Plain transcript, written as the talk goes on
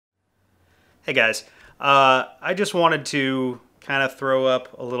Hey guys, I just wanted to kind of throw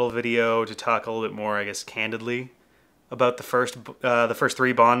up a little video to talk a little bit more, I guess, candidly about the first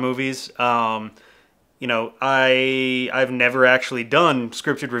three Bond movies. I've never actually done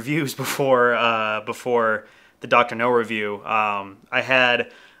scripted reviews before the Dr. No review. I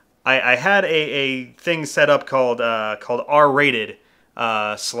had a thing set up called R-rated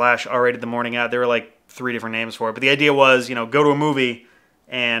slash R-rated the morning out. There were like three different names for it, but the idea was, go to a movie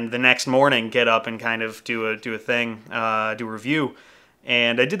and the next morning get up and kind of do a review.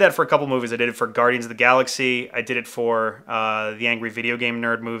 And I did that for a couple movies. I did it for Guardians of the Galaxy. I did it for the Angry Video Game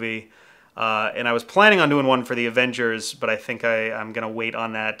Nerd movie. And I was planning on doing one for the Avengers, but I think I'm going to wait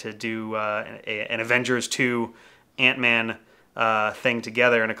on that to do an Avengers 2 Ant-Man thing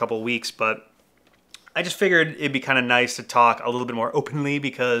together in a couple weeks. But I just figured it'd be kind of nice to talk a little bit more openly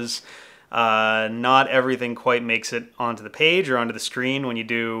because not everything quite makes it onto the page or onto the screen when you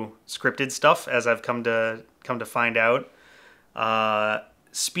do scripted stuff, as I've come to find out.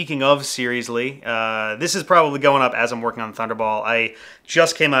 Speaking of seriously, this is probably going up as I'm working on Thunderball. I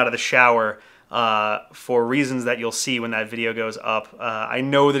just came out of the shower for reasons that you'll see when that video goes up. I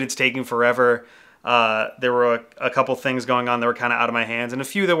know that it's taking forever. There were a couple things going on that were kind of out of my hands, and a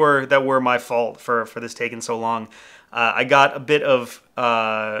few that were my fault for this taking so long. I got a bit of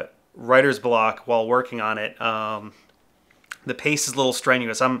writer's block while working on it. The pace is a little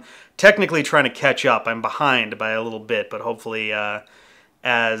strenuous. I'm technically trying to catch up. I'm behind by a little bit, but hopefully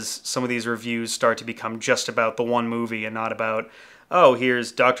as some of these reviews start to become just about the one movie and not about, oh,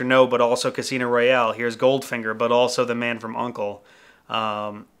 here's Dr. No, but also Casino Royale. Here's Goldfinger, but also The Man from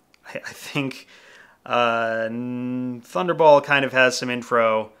U.N.C.L.E. I think Thunderball kind of has some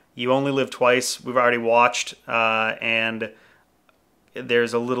intro. You Only Live Twice, we've already watched, and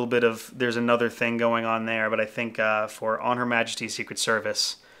there's another thing going on there, but I think for On Her Majesty's Secret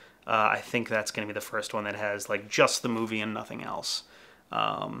Service, I think that's going to be the first one that has like just the movie and nothing else.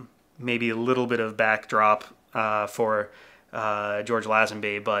 Maybe a little bit of backdrop for George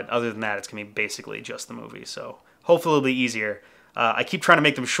Lazenby, but other than that, it's going to be basically just the movie. So hopefully it'll be easier. I keep trying to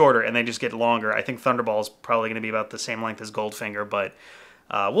make them shorter, and they just get longer. I think Thunderball is probably going to be about the same length as Goldfinger, but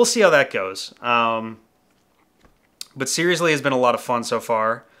we'll see how that goes. But seriously, it's been a lot of fun so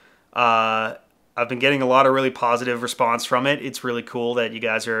far. I've been getting a lot of really positive response from it. It's really cool that you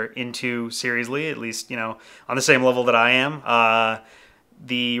guys are into Seriously, at least, on the same level that I am.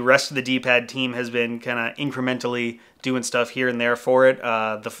 The rest of the D-Pad team has been kind of incrementally doing stuff here and there for it.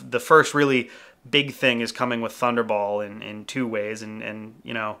 The first really big thing is coming with Thunderball in two ways, and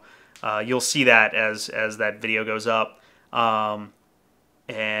you'll see that as that video goes up. And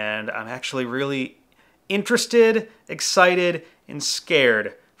I'm actually really interested, excited, and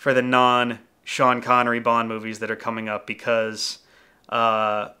scared for the non-Sean Connery Bond movies that are coming up because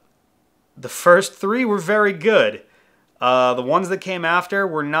the first three were very good. The ones that came after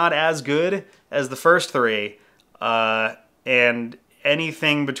were not as good as the first three. And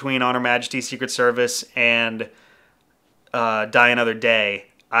anything between On Her Majesty's Secret Service and Die Another Day,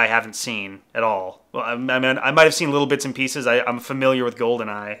 I haven't seen at all. Well, I mean, I might have seen little bits and pieces. I'm familiar with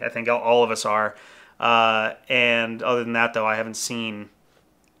GoldenEye. I think all of us are. And other than that, though, I haven't seen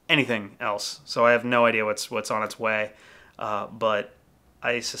anything else. So I have no idea what's on its way. But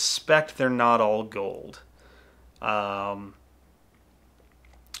I suspect they're not all gold. And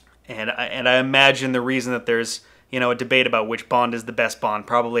I imagine the reason that there's a debate about which Bond is the best Bond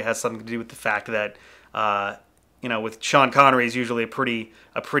probably has something to do with the fact that with Sean Connery is usually a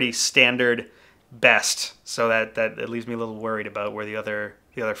pretty standard best, so that leaves me a little worried about where the other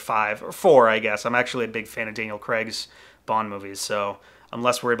five or four, I guess. I'm actually a big fan of Daniel Craig's Bond movies, so I'm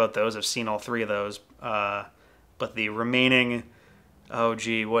less worried about those. I've seen all three of those, but the remaining,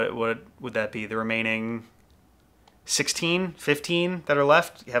 what would that be? The remaining 16, 15 that are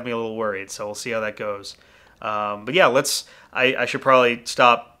left have me a little worried, so we'll see how that goes. But yeah, I should probably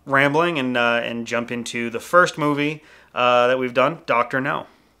stop rambling and jump into the first movie that we've done, Dr. No.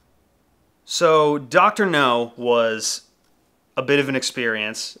 So Dr. No was a bit of an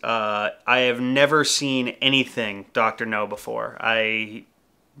experience. I have never seen anything Dr. No before. I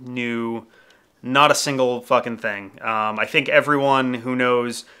knew not a single fucking thing. I think everyone who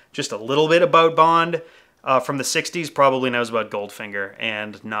knows just a little bit about Bond from the 60s probably knows about Goldfinger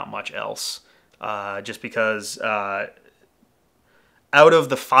and not much else. Just because out of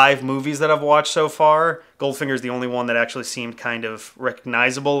the 5 movies that I've watched so far, Goldfinger is the only one that actually seemed kind of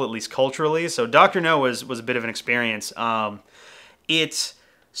recognizable, at least culturally. So Dr. No was a bit of an experience. It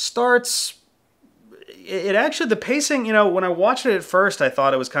starts... It actually, the pacing, when I watched it at first, I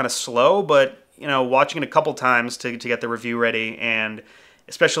thought it was kind of slow, but, watching it a couple times to get the review ready and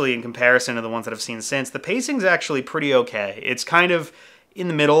especially in comparison to the ones that I've seen since, the pacing's actually pretty okay. It's kind of in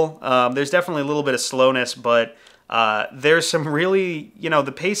the middle. There's definitely a little bit of slowness, but there's some really,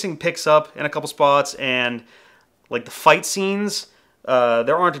 the pacing picks up in a couple spots, and like the fight scenes,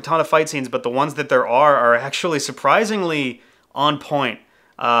 there aren't a ton of fight scenes, but the ones that there are actually surprisingly on point.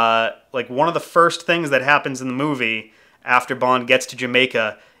 Like one of the first things that happens in the movie after Bond gets to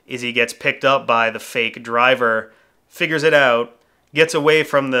Jamaica is he gets picked up by the fake driver, figures it out, gets away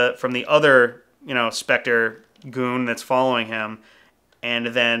from the other, Spectre goon that's following him, and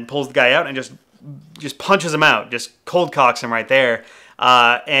then pulls the guy out and just punches him out, just cold cocks him right there.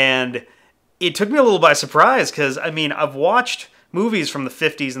 And it took me a little by surprise because, I've watched movies from the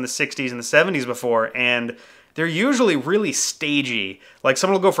 50s and the 60s and the 70s before, and they're usually really stagey. Like,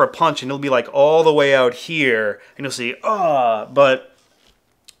 someone will go for a punch and it'll be like all the way out here, and you'll see, but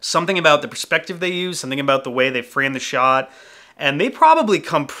something about the perspective they use, something about the way they frame the shot, and they probably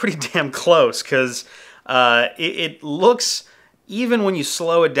come pretty damn close because it looks, even when you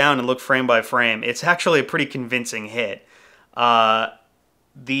slow it down and look frame by frame, it's actually a pretty convincing hit.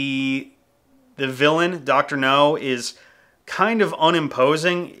 The villain, Dr. No, is kind of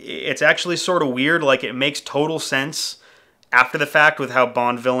unimposing. It's actually sort of weird. Like, it makes total sense after the fact with how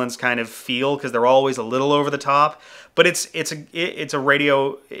Bond villains kind of feel, because they're always a little over the top. But it's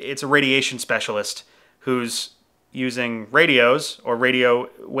a radiation specialist who's using radios or radio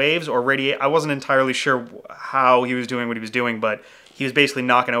waves or I wasn't entirely sure how he was doing what he was doing, but he was basically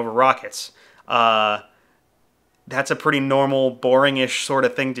knocking over rockets. That's a pretty normal, boring-ish sort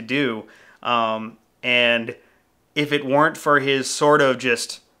of thing to do. And if it weren't for his sort of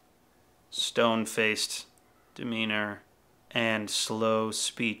just stone-faced demeanor and slow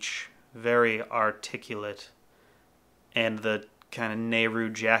speech, very articulate, and the kind of Nehru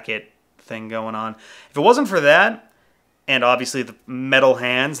jacket thing going on, if it wasn't for that, and obviously the metal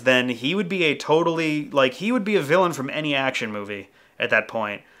hands, then he would be he would be a villain from any action movie at that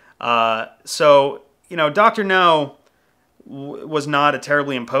point. So, Dr. No was not a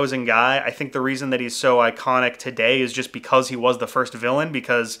terribly imposing guy. I think the reason that he's so iconic today is just because he was the first villain,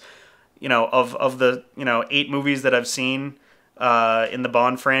 because, of the, 8 movies that I've seen in the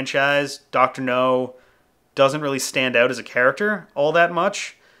Bond franchise, Dr. No doesn't really stand out as a character all that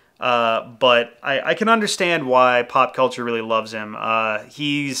much. But I can understand why pop culture really loves him.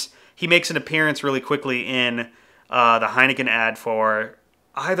 He makes an appearance really quickly in the Heineken ad for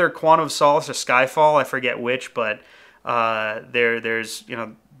either Quantum of Solace or Skyfall. I forget which, but there's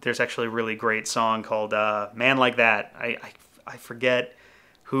actually a really great song called "Man Like That." I forget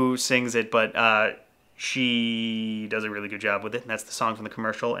who sings it, but she does a really good job with it, and that's the song from the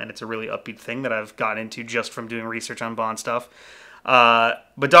commercial, and it's a really upbeat thing that I've gotten into just from doing research on Bond stuff.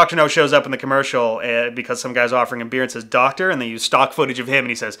 But Dr. No shows up in the commercial because some guy's offering him beer and says, "Doctor," and they use stock footage of him, and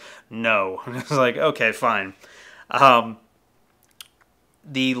he says, "No." And it's like, okay, fine.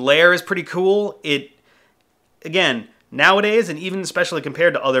 The lair is pretty cool. Again, nowadays, and even especially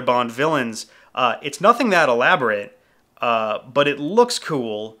compared to other Bond villains, it's nothing that elaborate, but it looks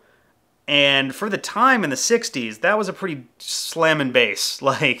cool. And for the time in the 60s, that was a pretty slam and bass.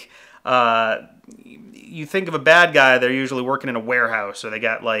 Like, you think of a bad guy, they're usually working in a warehouse, or they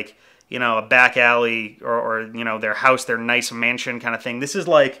got like, a back alley, or their house, their nice mansion kind of thing. This is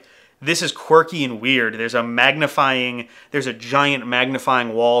quirky and weird. There's a giant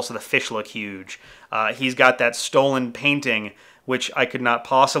magnifying wall so the fish look huge. He's got that stolen painting, which I could not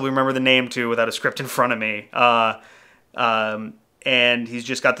possibly remember the name to without a script in front of me. And he's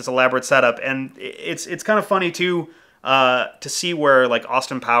just got this elaborate setup, and it's kind of funny too to see where like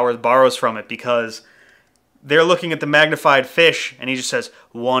Austin Powers borrows from it, because they're looking at the magnified fish, and he just says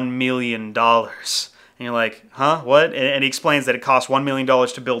 $1 million, and you're like, huh, what? And he explains that it costs $1 million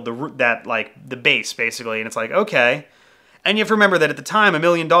to build the base basically, and it's like, okay. And you have to remember that at the time, $1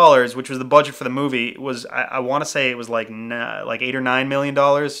 million, which was the budget for the movie, was I want to say it was like $8 or $9 million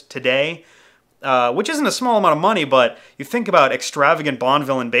today. Which isn't a small amount of money, but you think about extravagant Bond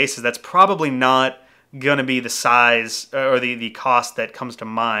villain bases, that's probably not going to be the size or the cost that comes to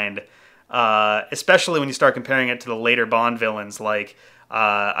mind, especially when you start comparing it to the later Bond villains. Like,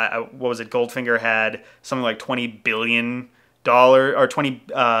 what was it, Goldfinger had something like $20 billion, or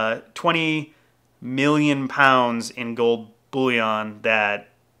 20 million pounds in gold bullion that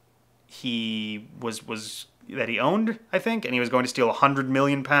he that he owned, I think, and he was going to steal 100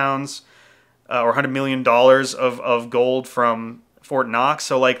 million pounds or $100 million of gold from Fort Knox.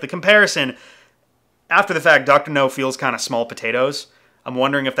 So, like, the comparison, after the fact, Dr. No feels kind of small potatoes. I'm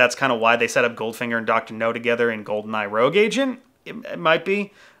wondering if that's kind of why they set up Goldfinger and Dr. No together in GoldenEye Rogue Agent. It might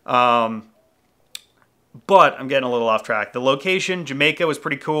be. But I'm getting a little off track. The location, Jamaica, was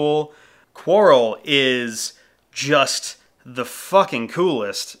pretty cool. Quarrel is just the fucking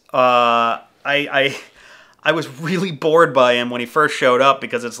coolest. I was really bored by him when he first showed up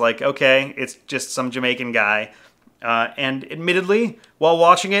because it's like, okay, it's just some Jamaican guy. And admittedly, while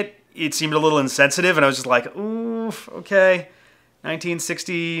watching it, it seemed a little insensitive, and I was just like, oof, okay,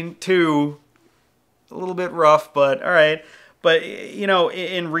 1962, a little bit rough, but all right. But, you know,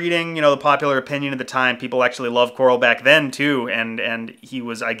 in reading, you know, the popular opinion at the time, people actually loved Quarrel back then, too, and he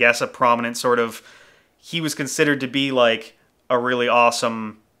was, I guess, a prominent sort of, he was considered to be, like, a really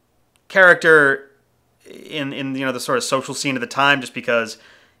awesome character in you know, the sort of social scene at the time, just because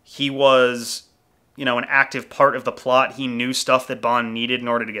he was, you know, an active part of the plot. He knew stuff that Bond needed in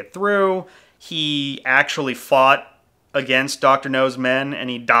order to get through. He actually fought against Dr. No's men, and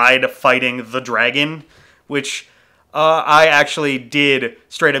he died fighting the dragon, which I actually did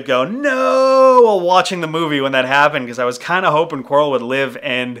straight up go, no, while watching the movie when that happened, because I was kind of hoping Quarrel would live,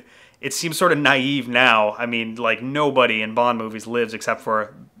 and it seems sort of naive now. I mean, like, nobody in Bond movies lives except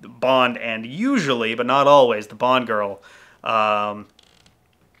for Bond and usually, but not always, the Bond girl. But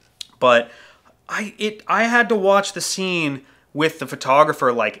I had to watch the scene with the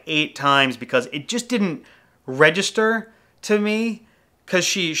photographer like 8 times because it just didn't register to me. Because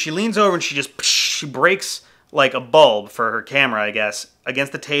she leans over and she breaks like a bulb for her camera, I guess,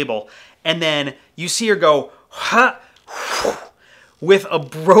 against the table. And then you see her go, ha, with a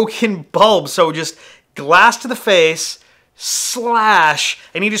broken bulb. So just glass to the face, slash,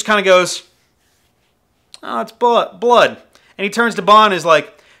 and he just kind of goes, oh, it's blood. And he turns to Bond and is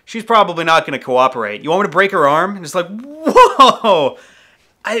like, she's probably not going to cooperate. You want me to break her arm? And it's like, whoa!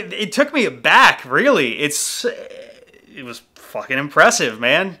 It took me aback, really. It was fucking impressive,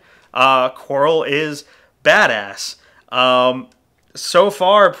 man. Quarrel is badass. So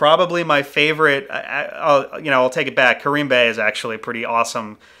far, probably my favorite. I'll take it back. Kareem Bey is actually a pretty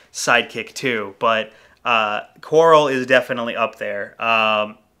awesome sidekick too, but Quarrel is definitely up there.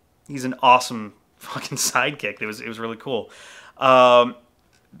 He's an awesome fucking sidekick. It was really cool.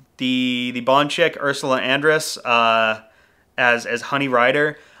 The Bond chick Ursula Andress as Honey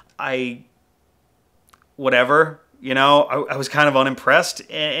Rider, whatever. You know, I was kind of unimpressed,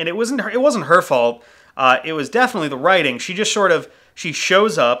 and it wasn't her fault. It was definitely the writing. She just she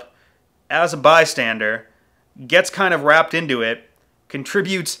shows up as a bystander, gets kind of wrapped into it,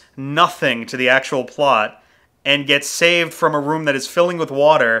 contributes nothing to the actual plot, and gets saved from a room that is filling with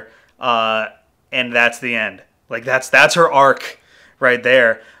water, and that's the end. Like, that's her arc right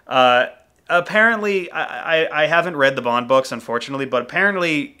there. Apparently, I haven't read the Bond books, unfortunately, but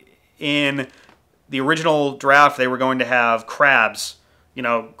apparently in the original draft, they were going to have crabs, you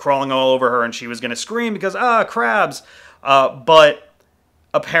know, crawling all over her, and she was going to scream because, crabs. But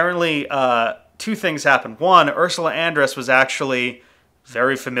apparently, 2 things happened. One, Ursula Andress was actually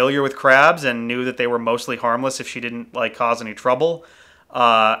very familiar with crabs and knew that they were mostly harmless if she didn't, like, cause any trouble.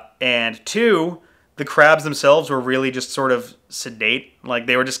 And 2, the crabs themselves were really just sort of sedate. Like,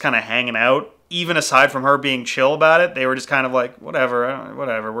 they were just kind of hanging out. Even aside from her being chill about it, they were just kind of like,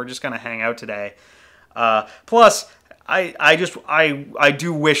 whatever, we're just going to hang out today. Plus, I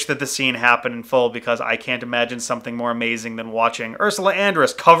do wish that the scene happened in full because I can't imagine something more amazing than watching Ursula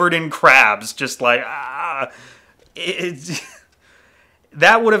Andress covered in crabs, just like,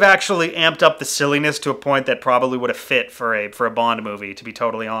 that would have actually amped up the silliness to a point that probably would have fit for a Bond movie, to be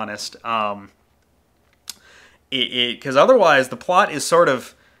totally honest. Because otherwise, the plot is sort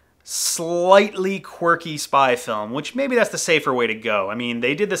of slightly quirky spy film, which maybe that's the safer way to go. I mean,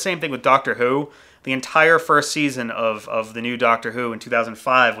 they did the same thing with Doctor Who. The entire first season of the new Doctor Who in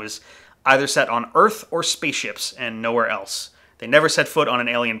 2005 was either set on Earth or spaceships and nowhere else. They never set foot on an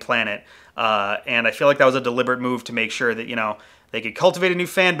alien planet. And I feel like that was a deliberate move to make sure that, you know, they could cultivate a new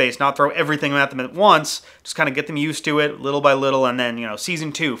fan base, not throw everything at them at once, just kind of get them used to it little by little, and then, you know,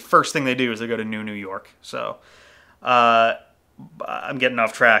 season 2, first thing they do is they go to New York. So, I'm getting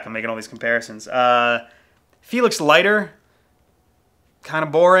off track. I'm making all these comparisons. Felix Leiter, kind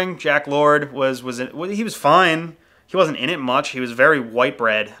of boring. Jack Lord he was fine. He wasn't in it much. He was very white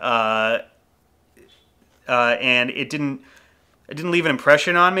bread, and it didn't leave an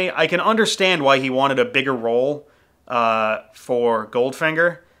impression on me. I can understand why he wanted a bigger role for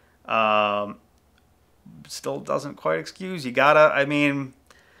Goldfinger. Still doesn't quite excuse. You kind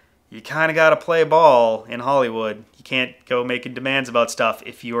of gotta play ball in Hollywood. You can't go making demands about stuff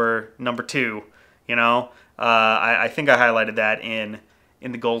if you're number 2, you know? I think I highlighted that in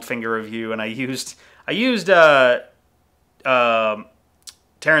the Goldfinger review, and I used Terrence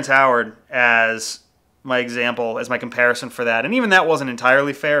Howard as my example, as my comparison for that. And even that wasn't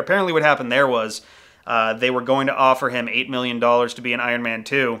entirely fair. Apparently what happened there was They were going to offer him $8 million to be in Iron Man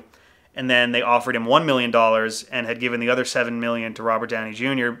 2, and then they offered him $1 million and had given the other $7 million to Robert Downey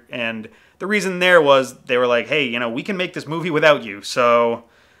Jr. And the reason there was they were like, hey, we can make this movie without you. So,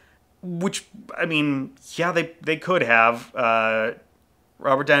 which, I mean, yeah, they could have.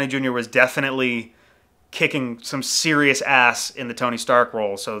 Robert Downey Jr. was definitely kicking some serious ass in the Tony Stark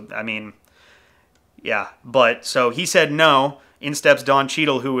role. So, I mean, yeah. But, so he said no. In steps Don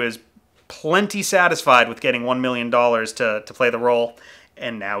Cheadle, who is plenty satisfied with getting $1 million to play the role.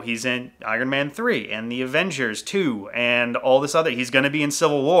 And now he's in Iron Man 3 and the Avengers 2 and all this other. He's going to be in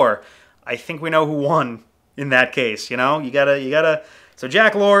Civil War. I think we know who won in that case, You gotta. So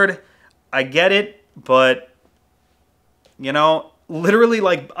Jack Lord, I get it, but literally,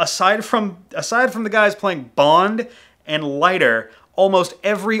 like, aside from the guys playing Bond and Leiter, almost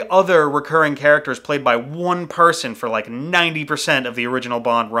every other recurring character is played by one person for like 90% of the original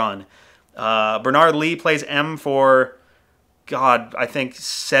Bond run. Bernard Lee plays M for, God, I think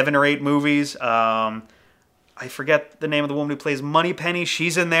 7 or 8 movies. I forget the name of the woman who plays Moneypenny.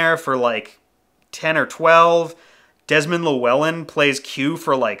 She's in there for like 10 or 12. Desmond Llewellyn plays Q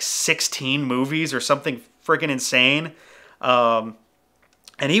for like 16 movies or something freaking insane. And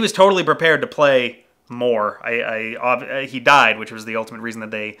he was totally prepared to play more. He died, which was the ultimate reason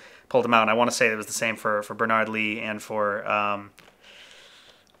that they pulled him out. And I want to say it was the same for Bernard Lee and for,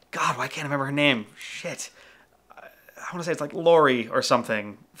 God, why can't I remember her name? Shit. I want to say it's like Lori or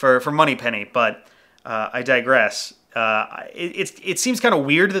something for Moneypenny, but I digress. It seems kind of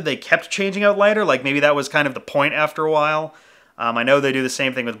weird that they kept changing out Leiter. Like, maybe that was kind of the point after a while. I know they do the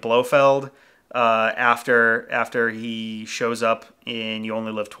same thing with Blofeld after he shows up in You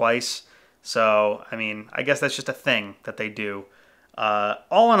Only Live Twice. So, I mean, I guess that's just a thing that they do.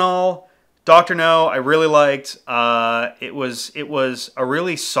 All in all, Dr. No, I really liked. It was a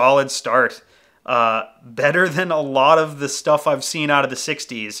really solid start. Better than a lot of the stuff I've seen out of the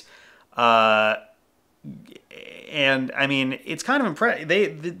 60s. And, I mean, it's kind of impressive.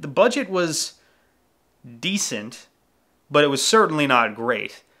 The budget was decent, but it was certainly not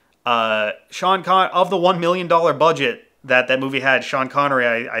great. Sean Connery, of the $1 million budget that movie had, Sean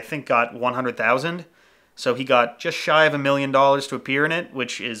Connery, I think, got $100,000. So he got just shy of $1 million to appear in it,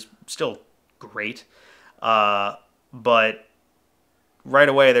 which is still great. But right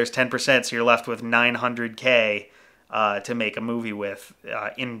away, there's 10%, so you're left with $900K to make a movie with,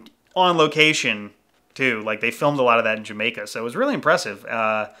 on location, too. Like, they filmed a lot of that in Jamaica, so it was really impressive.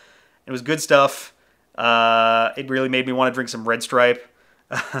 It was good stuff. It really made me want to drink some Red Stripe.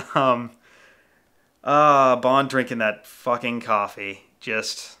 Bond drinking that fucking coffee.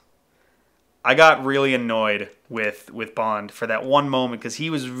 I got really annoyed with Bond for that one moment, because he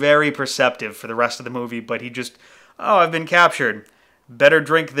was very perceptive for the rest of the movie, but he just, I've been captured. Better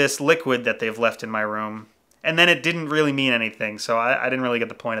drink this liquid that they've left in my room. And then it didn't really mean anything, so I didn't really get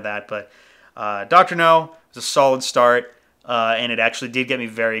the point of that. But Dr. No was a solid start, and it actually did get me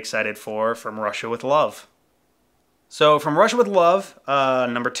very excited for From Russia with Love. So From Russia with Love,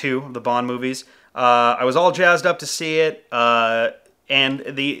 number 2 of the Bond movies, I was all jazzed up to see it, I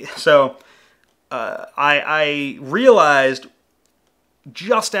realized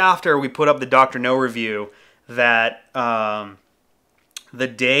just after we put up the Dr. No review that the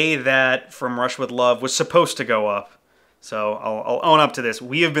day that From Russia with Love was supposed to go up, so I'll own up to this,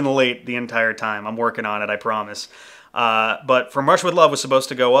 we have been late the entire time. I'm working on it, I promise. But From Russia with Love was supposed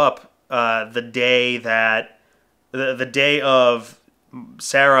to go up the day that the day of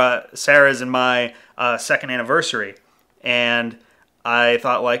Sarah's and my second anniversary, and I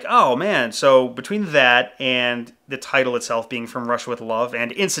thought, like, oh man, so between that and the title itself being From Russia with Love,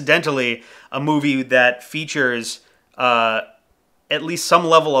 and incidentally a movie that features at least some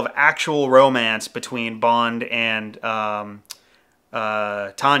level of actual romance between Bond and Tanya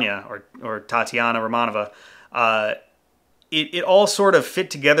or Tatiana Romanova, it all sort of fit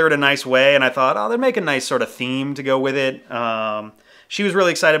together in a nice way, and I thought, they'd make a nice sort of theme to go with it. She was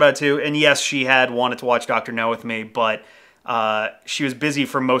really excited about it too, and yes, she had wanted to watch Dr. No with me, but she was busy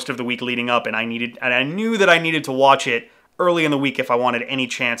for most of the week leading up, and I knew that I needed to watch it early in the week if I wanted any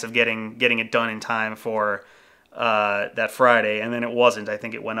chance of getting it done in time for that Friday, and then it wasn't. I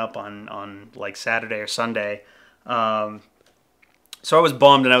think it went up on like Saturday or Sunday. So I was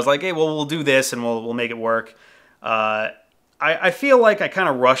bummed, and I was like, hey, well, we'll do this, and we'll make it work. I feel like I kind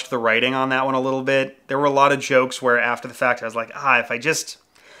of rushed the writing on that one a little bit. There were a lot of jokes where after the fact I was like, if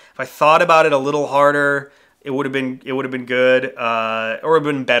I thought about it a little harder, it would have been good, or it would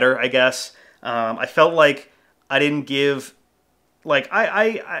have been better, I guess. I felt like I didn't give, like,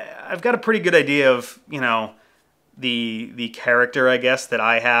 I've got a pretty good idea of, the character, I guess, that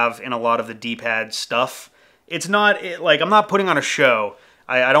I have in a lot of the D-pad stuff. It's not like I'm not putting on a show.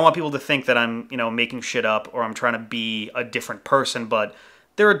 I don't want people to think that I'm, you know, making shit up or I'm trying to be a different person, but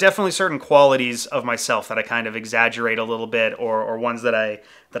there are definitely certain qualities of myself that I kind of exaggerate a little bit, or ones that I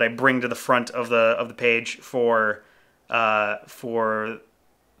bring to the front of the page for the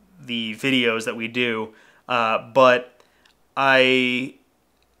videos that we do. But I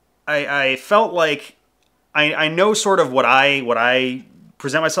felt like I know sort of what I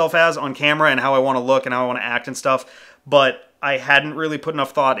present myself as on camera and how I want to look and how I want to act and stuff, but I hadn't really put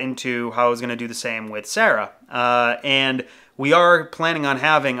enough thought into how I was going to do the same with Sarah. And we are planning on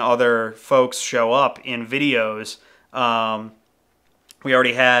having other folks show up in videos. We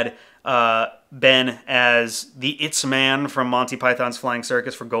already had Ben as the It's Man from Monty Python's Flying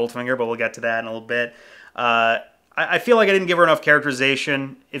Circus for Goldfinger, but we'll get to that in a little bit. I feel like I didn't give her enough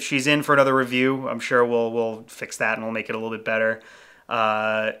characterization. If she's in for another review, I'm sure we'll fix that and we'll make it a little bit better.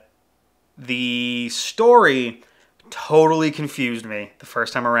 The story totally confused me the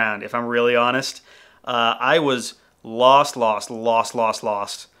first time around, if I'm really honest. I was lost for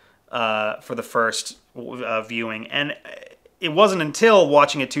the first viewing, and it wasn't until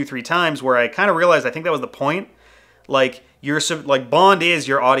watching it 2-3 times where I kind of realized I think that was the point. Like, Bond is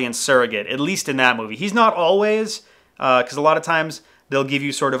your audience surrogate, at least in that movie. He's not always, because a lot of times they'll give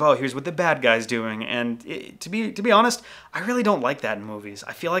you sort of, oh, here's what the bad guy's doing, and to be honest, I really don't like that in movies.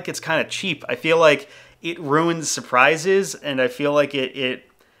 I feel like it's kind of cheap. I feel like it ruins surprises, and I feel like it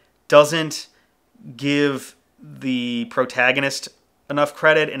doesn't give the protagonist enough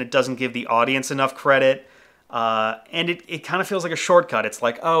credit, and it doesn't give the audience enough credit, and it kind of feels like a shortcut. It's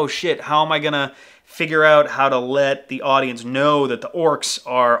like, oh shit, how am I gonna figure out how to let the audience know that the orcs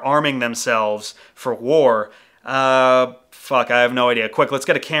are arming themselves for war? Fuck, I have no idea. Quick, let's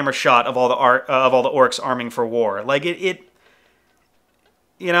get a camera shot of all the orcs arming for war. Like, it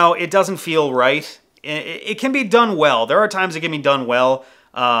doesn't feel right. It can be done well. There are times it can be done well,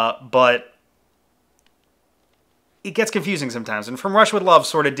 but it gets confusing sometimes. And From Russia with Love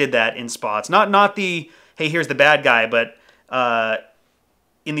sort of did that in spots. Not the, hey, here's the bad guy, but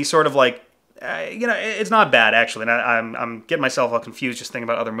in the sort of like, it's not bad, actually. And I'm getting myself all confused just thinking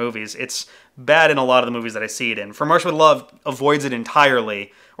about other movies. It's bad in a lot of the movies that I see it in. From Russia with Love avoids it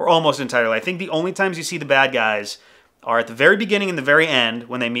entirely, or almost entirely. I think the only times you see the bad guys are at the very beginning and the very end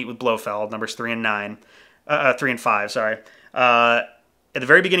when they meet with Blofeld, numbers 3 and 5, sorry. At the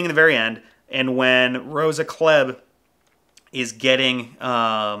very beginning and the very end, and when Rosa Klebb is getting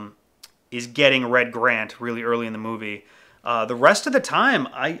Red Grant really early in the movie. The rest of the time,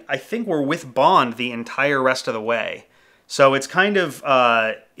 I think we're with Bond the entire rest of the way. So it's kind of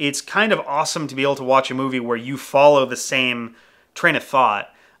awesome to be able to watch a movie where you follow the same train of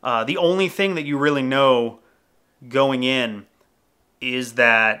thought. The only thing that you really know going in is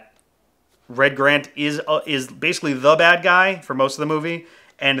that Red Grant is basically the bad guy for most of the movie,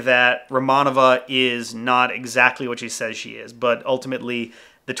 and that Romanova is not exactly what she says she is. But ultimately,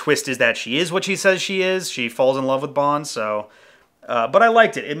 the twist is that she is what she says she is. She falls in love with Bond, so... but I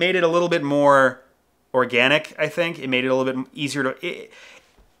liked it. It made it a little bit more organic, I think. It made it a little bit easier to... It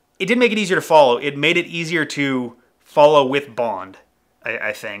didn't make it easier to follow. It made it easier to follow with Bond,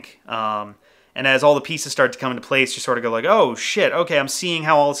 I think. And as all the pieces start to come into place, you sort of go like, oh, shit, okay, I'm seeing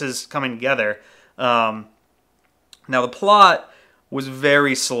how all this is coming together. Now, the plot was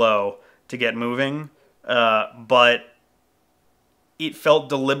very slow to get moving, but it felt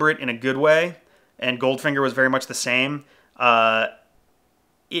deliberate in a good way, and Goldfinger was very much the same.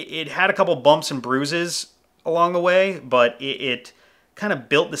 It had a couple bumps and bruises along the way, but it kind of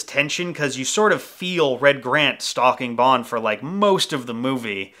built this tension because you sort of feel Red Grant stalking Bond for like most of the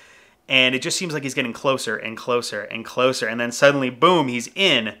movie, and it just seems like he's getting closer and closer and closer, and then suddenly, boom, he's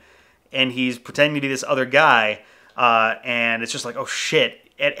in, and he's pretending to be this other guy, and it's just like, oh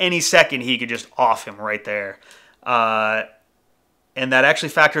shit, at any second he could just off him right there. And that actually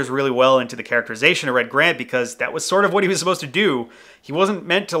factors really well into the characterization of Red Grant, because that was sort of what he was supposed to do. He wasn't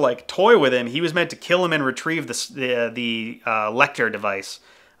meant to like toy with him. He was meant to kill him and retrieve the Lecter device.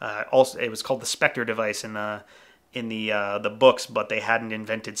 Also, it was called the Spectre device in the books, but they hadn't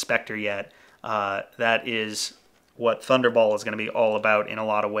invented Spectre yet. That is what Thunderball is going to be all about in a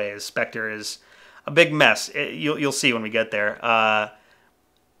lot of ways. Spectre is a big mess. You'll see when we get there.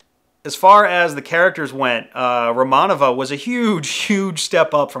 As far as the characters went, Romanova was a huge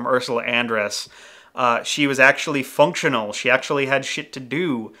step up from Ursula Andress. She was actually functional. She actually had shit to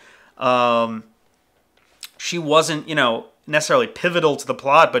do. She wasn't, necessarily pivotal to the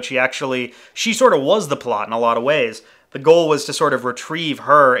plot, but she sort of was the plot in a lot of ways. The goal was to sort of retrieve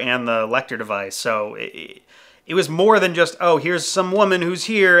her and the Lecter device. So it it was more than just, oh, here's some woman who's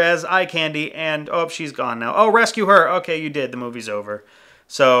here as eye candy, and oh, she's gone now. Oh, rescue her. Okay, you did. The movie's over.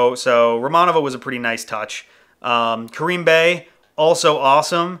 So Romanova was a pretty nice touch. Kareem Bey, also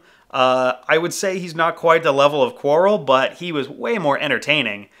awesome. I would say he's not quite the level of Quarrel, but he was way more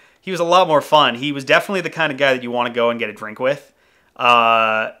entertaining. He was a lot more fun. He was definitely the kind of guy that you want to go and get a drink with.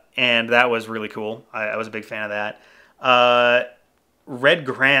 And that was really cool. I was a big fan of that. Red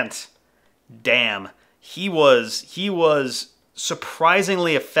Grant, damn. He was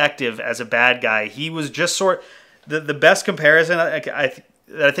surprisingly effective as a bad guy. He was just the best comparison that I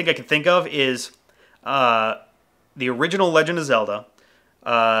think I can think of is the original Legend of Zelda.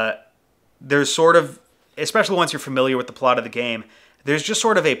 There's sort of, especially once you're familiar with the plot of the game, there's just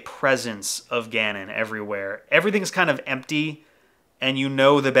sort of a presence of Ganon everywhere. Everything's kind of empty, and you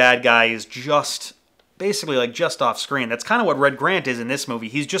know the bad guy is just, basically like just off screen. That's kind of what Red Grant is in this movie.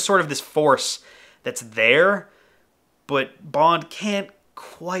 He's just sort of this force that's there, but Bond can't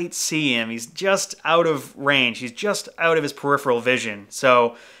quite see him. He's just out of range. He's just out of his peripheral vision.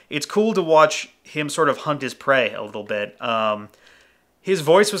 So it's cool to watch him sort of hunt his prey a little bit. His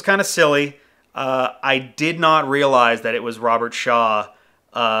voice was kind of silly. I did not realize that it was Robert Shaw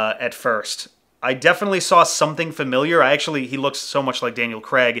at first. I definitely saw something familiar. He looks so much like Daniel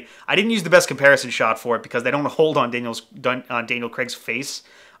Craig. I didn't use the best comparison shot for it because they don't hold on Daniel Craig's face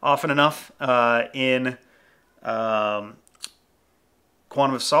often enough in Quantum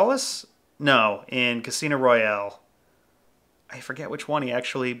of Solace? No, in Casino Royale. I forget which one he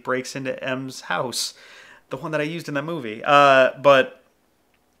actually breaks into M's house. The one that I used in that movie. But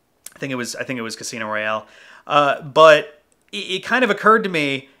I think it was Casino Royale. But it kind of occurred to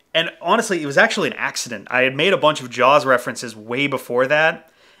me, and honestly, it was actually an accident. I had made a bunch of Jaws references way before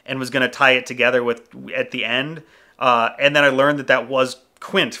that and was going to tie it together at the end. And then I learned that was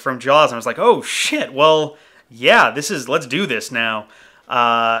Quint from Jaws, and I was like, oh shit, well, yeah, let's do this now.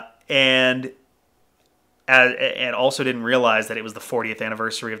 And also didn't realize that it was the 40th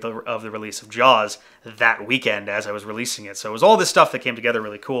anniversary of the release of Jaws that weekend as I was releasing it. So it was all this stuff that came together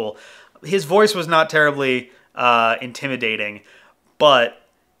really cool. His voice was not terribly intimidating, but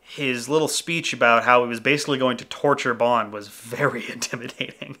his little speech about how he was basically going to torture Bond was very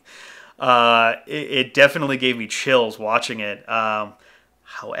intimidating. It definitely gave me chills watching it.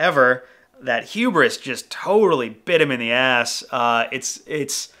 However, that hubris just totally bit him in the ass.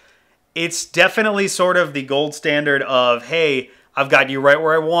 It's definitely sort of the gold standard of, hey, I've got you right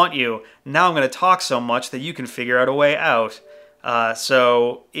where I want you. Now I'm going to talk so much that you can figure out a way out.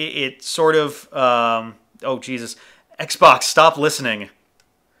 So it sort of, oh Jesus, Xbox, stop listening.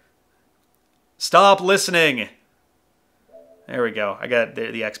 Stop listening. There we go. I got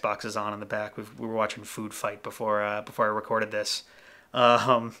the Xbox is on in the back. We were watching Food Fight before I recorded this.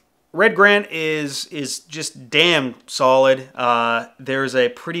 Red Grant is just damn solid. There's a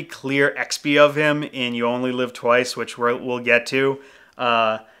pretty clear XP of him in You Only Live Twice, which we'll get to.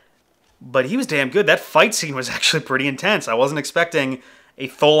 But he was damn good. That fight scene was actually pretty intense. I wasn't expecting a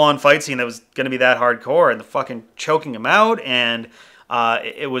full-on fight scene that was going to be that hardcore, and the fucking choking him out, and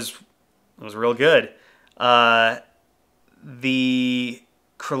it was real good. The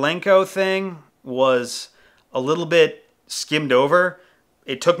Krylenko thing was a little bit skimmed over.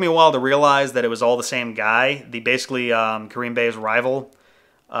 It took me a while to realize that it was all the same guy. Basically Kareem Bey's rival,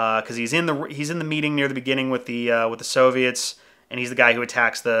 because he's in the meeting near the beginning with the Soviets, and he's the guy who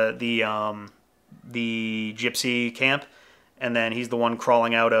attacks the gypsy camp, and then he's the one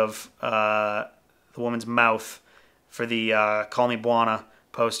crawling out of the woman's mouth for the "Call Me Buana"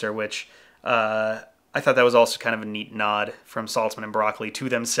 poster, which I thought that was also kind of a neat nod from Saltzman and Broccoli to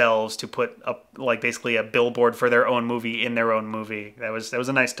themselves to put up basically a billboard for their own movie in their own movie. That was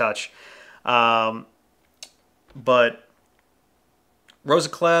a nice touch. But Rosa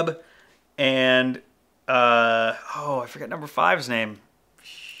Klebb and I forget number 5's name.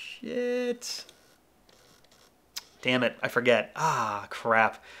 Shit. Damn it, I forget. Ah,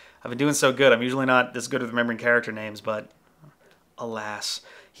 crap. I've been doing so good. I'm usually not this good with remembering character names, but alas.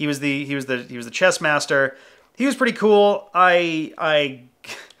 He was the chess master. He was pretty cool. I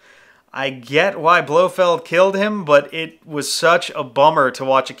get why Blofeld killed him, but it was such a bummer to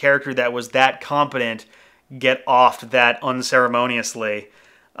watch a character that was that competent get offed that unceremoniously.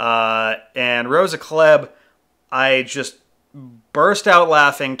 And Rosa Klebb, I just burst out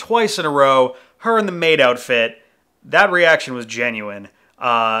laughing twice in a row. Her in the maid outfit. That reaction was genuine.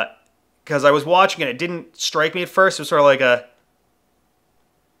 Because I was watching it. It didn't strike me at first. It was sort of like a...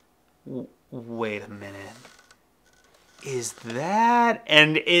 Wait a minute. Is that...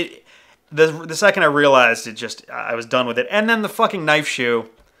 And the second I realized it, I was done with it. And then the fucking knife shoe.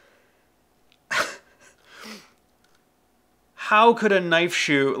 how could a knife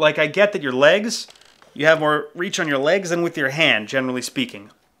shoe, like, I get that your legs, you have more reach on your legs than with your hand, generally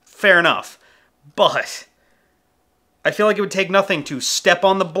speaking. Fair enough. But I feel like it would take nothing to step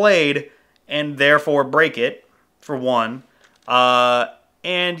on the blade and therefore break it, for one.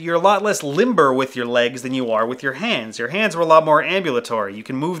 And you're a lot less limber with your legs than you are with your hands. Your hands are a lot more ambulatory. You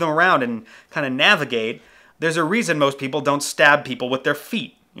can move them around and kind of navigate. There's a reason most people don't stab people with their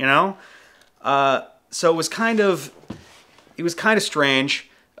feet, you know? So it was kind of strange.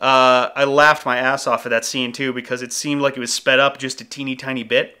 I laughed my ass off at that scene too because it seemed like it was sped up just a teeny tiny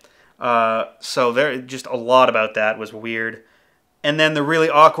bit. So there, just a lot about that was weird. And then the really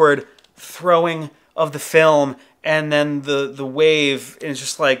awkward throwing of the film and then the wave is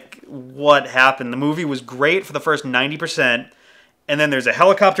just like, what happened? The movie was great for the first 90%, and then there's a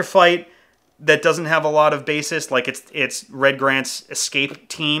helicopter fight that doesn't have a lot of basis. Like, it's Red Grant's escape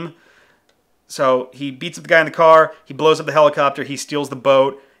team. So he beats up the guy in the car, he blows up the helicopter, he steals the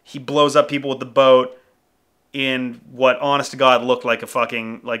boat, he blows up people with the boat in what, honest to God, looked like a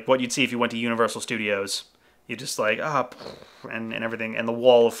fucking, like what you'd see if you went to Universal Studios. You just like, and everything, and the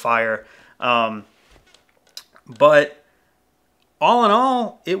wall of fire. But all in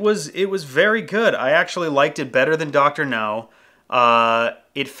all, it was very good. I actually liked it better than Dr. No.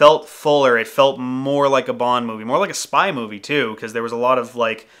 It felt fuller. It felt more like a Bond movie, more like a spy movie too, because there was a lot of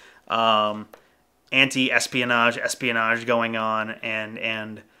like espionage going on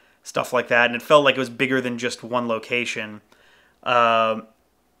and stuff like that, and it felt like it was bigger than just one location. I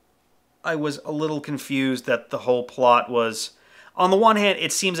was a little confused that the whole plot was, on the one hand,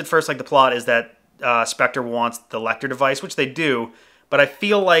 it seems at first like the plot is that Spectre wants the Lecter device, which they do, but I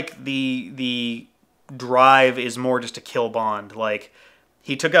feel like the drive is more just to kill Bond. Like,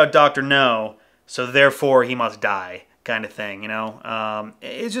 he took out Dr. No, so therefore he must die, kind of thing, you know?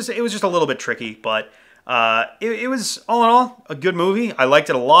 It was just a little bit tricky, but it was, all in all, a good movie. I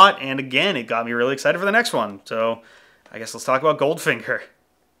liked it a lot, and again, it got me really excited for the next one. So I guess let's talk about Goldfinger.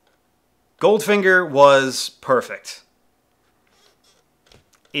 Goldfinger was perfect.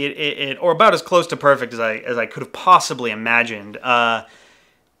 Or about as close to perfect as I could have possibly imagined.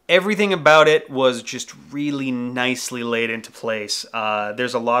 Everything about it was just really nicely laid into place.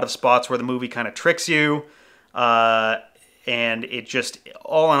 There's a lot of spots where the movie kind of tricks you, and it just,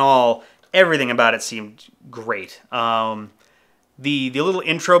 all in all, everything about it seemed great. The little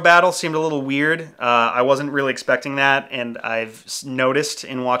intro battle seemed a little weird. I wasn't really expecting that, and I've noticed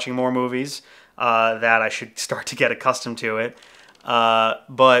in watching more movies that I should start to get accustomed to it.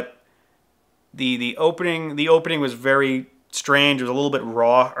 But the opening was very strange. It was a little bit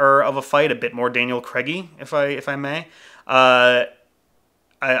rawer of a fight, a bit more Daniel Craig-y, if I may.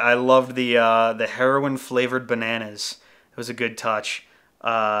 I loved the heroin flavored bananas. It was a good touch.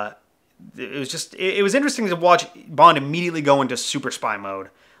 It was interesting to watch Bond immediately go into super spy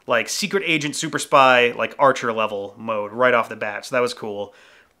mode, like secret agent super spy, like Archer level mode right off the bat. So that was cool.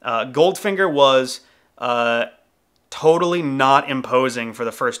 Goldfinger was totally not imposing for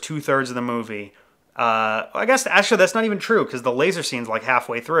the first 2/3 of the movie. I guess actually that's not even true because the laser scene's like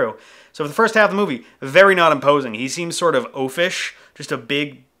halfway through. So for the first half of the movie, very not imposing. He seems sort of oafish, just a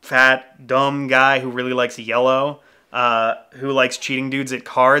big, fat, dumb guy who really likes yellow, who likes cheating dudes at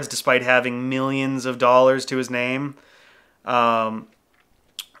cards despite having millions of dollars to his name. But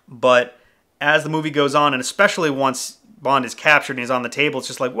as the movie goes on, and especially once Bond is captured and he's on the table, it's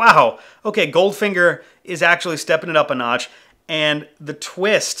just like, wow, okay, Goldfinger is actually stepping it up a notch. And the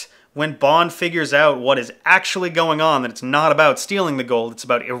twist, when Bond figures out what is actually going on, that it's not about stealing the gold, it's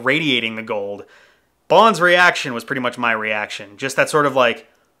about irradiating the gold, Bond's reaction was pretty much my reaction. Just that sort of like,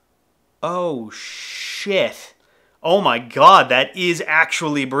 oh shit, oh my god, that is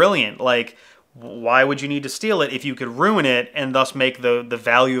actually brilliant. Like, why would you need to steal it if you could ruin it and thus make the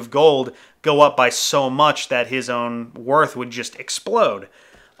value of gold go up by so much that his own worth would just explode?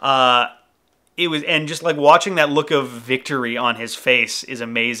 And just like watching that look of victory on his face is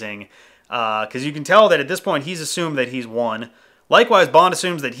amazing, because you can tell that at this point he's assumed that he's won. Likewise, Bond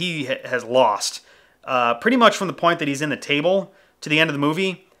assumes that he has lost. Pretty much from the point that he's in the table to the end of the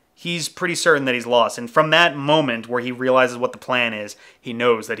movie, he's pretty certain that he's lost. And from that moment where he realizes what the plan is, he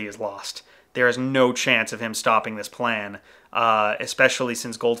knows that he has lost. There is no chance of him stopping this plan, especially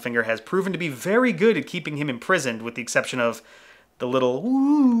since Goldfinger has proven to be very good at keeping him imprisoned, with the exception of the little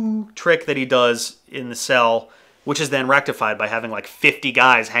woo trick that he does in the cell, which is then rectified by having like 50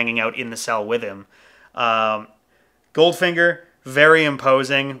 guys hanging out in the cell with him. Goldfinger, very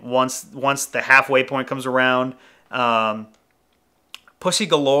imposing once the halfway point comes around. Pussy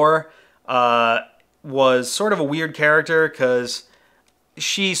Galore was sort of a weird character because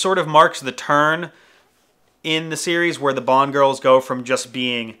she sort of marks the turn in the series where the Bond girls go from just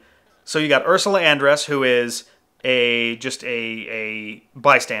being... So you got Ursula Andress, who is just a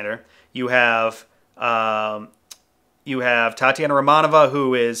bystander. You have Tatiana Romanova,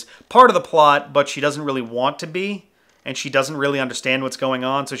 who is part of the plot, but she doesn't really want to be, and she doesn't really understand what's going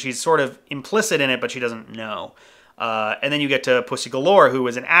on, so she's sort of implicit in it, but she doesn't know. And then you get to Pussy Galore, who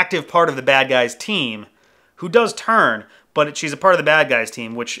is an active part of the bad guys' team, who does turn, but she's a part of the bad guys'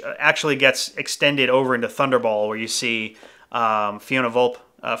 team, which actually gets extended over into Thunderball, where you see Fiona Volpe?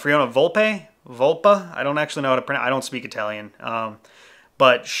 Volpa? I don't actually know how to pronounce. I don't speak Italian.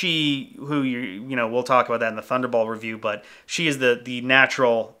 But she, who we'll talk about that in the Thunderball review, but she is the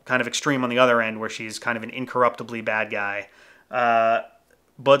natural kind of extreme on the other end, where she's kind of an incorruptibly bad guy.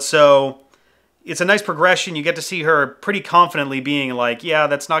 But so it's a nice progression. You get to see her pretty confidently being like, yeah,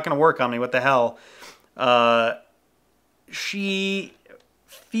 that's not going to work on me. What the hell? She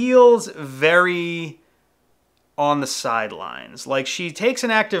feels very on the sidelines. Like, she takes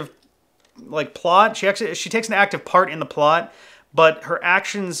an active plot. She takes an active part in the plot, but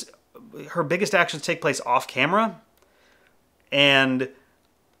her biggest actions take place off camera. And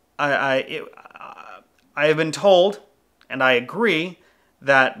I have been told, and I agree,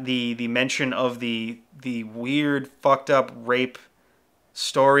 that the mention of the weird fucked up rape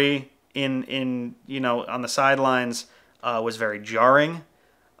story in on the sidelines was very jarring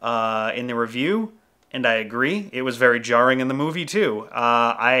in the review, and I agree. It was very jarring in the movie too.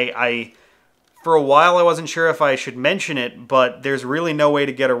 I for a while I wasn't sure if I should mention it, but there's really no way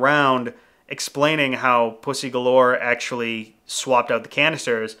to get around explaining how Pussy Galore actually swapped out the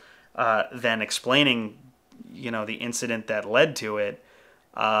canisters, than explaining the incident that led to it.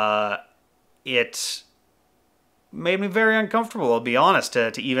 It made me very uncomfortable, I'll be honest,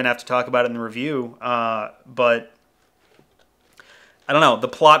 to even have to talk about it in the review. But I don't know, the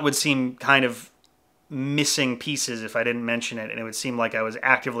plot would seem kind of missing pieces if I didn't mention it, and it would seem like I was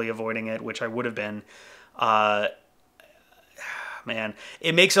actively avoiding it, which I would have been. Man,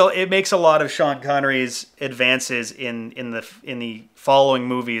 it makes a lot of Sean Connery's advances in the following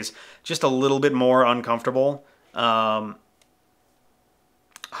movies just a little bit more uncomfortable.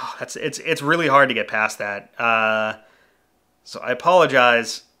 It's really hard to get past that. So I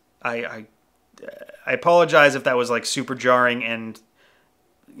apologize. I apologize if that was like super jarring, and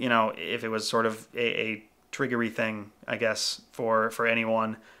if it was sort of a triggery thing, I guess, for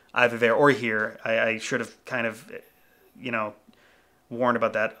anyone either there or here. I should have kind of warned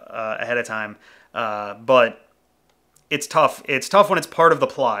about that ahead of time. But it's tough. It's tough when it's part of the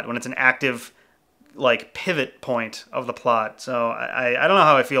plot, when it's an active pivot point of the plot. So I don't know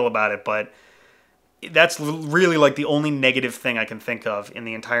how I feel about it, but that's really the only negative thing I can think of in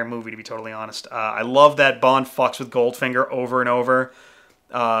the entire movie, to be totally honest. I love that Bond fucks with Goldfinger over and over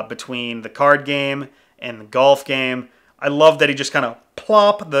between the card game and the golf game. I love that he just kind of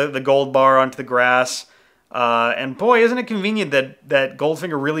plop the gold bar onto the grass. And boy, isn't it convenient that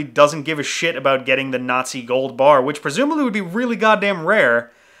Goldfinger really doesn't give a shit about getting the Nazi gold bar, which presumably would be really goddamn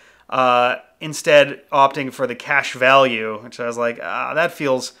rare, instead opting for the cash value, which I was like, that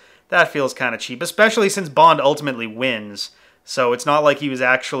feels kind of cheap, especially since Bond ultimately wins. So it's not like he was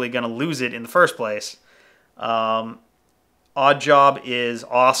actually going to lose it in the first place. Odd Job is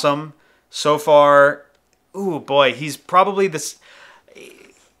awesome. So far, ooh boy, he's probably this...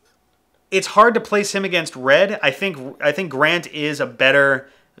 It's hard to place him against Red. I think Grant is a better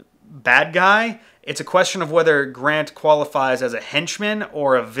bad guy. It's a question of whether Grant qualifies as a henchman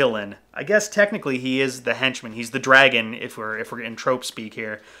or a villain. I guess technically he is the henchman. He's the dragon, if we're in trope speak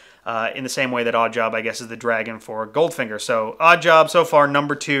here. In the same way that Odd Job, I guess, is the dragon for Goldfinger. So Odd Job so far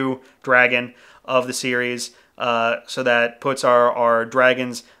 #2 dragon of the series. So that puts our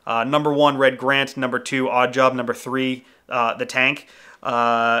dragons #1 Red Grant, #2 Odd Job, #3 the Tank. So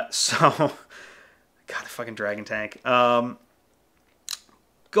God, the fucking dragon tank.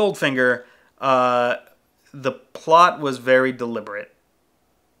 Goldfinger. The plot was very deliberate.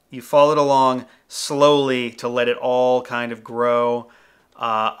 You followed along slowly to let it all kind of grow.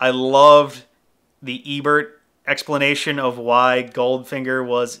 I loved the Ebert explanation of why Goldfinger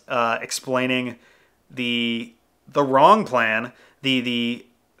was explaining the wrong plan, the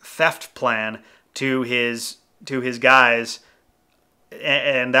theft plan to his guys,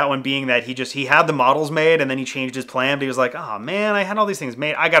 and that one being that he had the models made and then he changed his plan, but he was like, oh man, I had all these things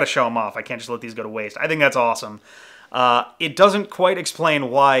made, I gotta show them off, I can't just let these go to waste. I think that's awesome. It doesn't quite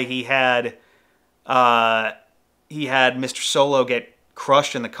explain why he had Mr. Solo get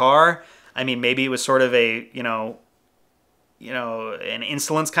crushed in the car. I mean, maybe it was sort of a, an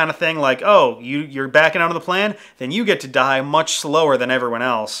insolence kind of thing, like, oh, you're backing out of the plan? Then you get to die much slower than everyone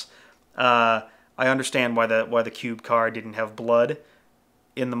else. I I understand why the cube car didn't have blood.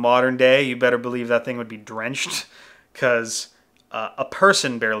 In the modern day, you better believe that thing would be drenched, because a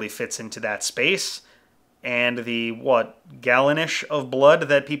person barely fits into that space, and the gallonish of blood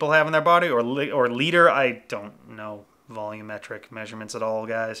that people have in their body, or liter, I don't know volumetric measurements at all,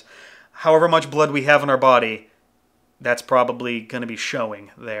 guys. However much blood we have in our body, that's probably going to be showing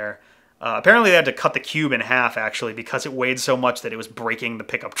there. Apparently they had to cut the cube in half, actually, because it weighed so much that it was breaking the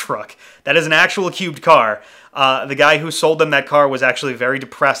pickup truck. That is an actual cubed car. The guy who sold them that car was actually very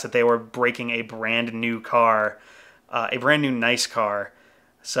depressed that they were breaking a brand new car, a brand new nice car.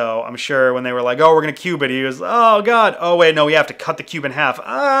 So I'm sure when they were like, oh, we're going to cube it, he was, oh, God. Oh, wait, no, we have to cut the cube in half.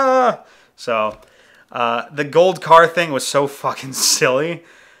 Ah! So the gold car thing was so fucking silly.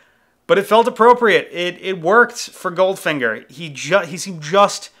 But it felt appropriate. It worked for Goldfinger. He seemed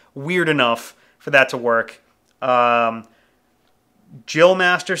just weird enough for that to work. Jill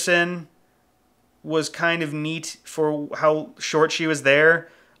Masterson was kind of neat for how short she was there.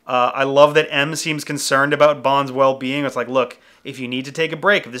 I love that M seems concerned about Bond's well-being. It's like, look, if you need to take a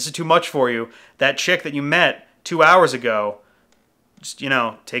break, if this is too much for you, that chick that you met 2 hours ago, just,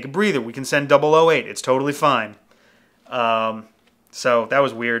 take a breather. We can send 008. It's totally fine. So that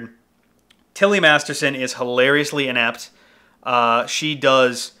was weird. Tilly Masterson is hilariously inept. She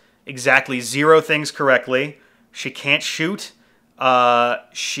does exactly 0 things correctly. She can't shoot.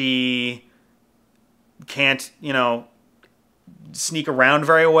 She can't, sneak around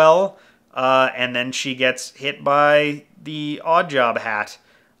very well. And then she gets hit by the odd job hat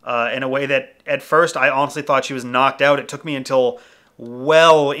in a way that at first I honestly thought she was knocked out. It took me until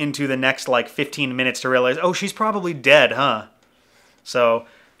well into the next 15 minutes to realize, oh, she's probably dead, huh? So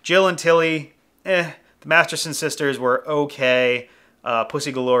Jill and Tilly, the Masterson sisters were okay.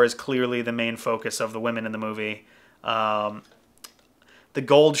 Pussy Galore is clearly the main focus of the women in the movie. The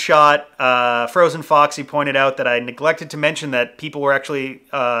gold shot, Frozen Foxy pointed out that I neglected to mention that people actually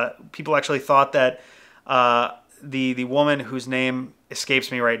thought that the woman whose name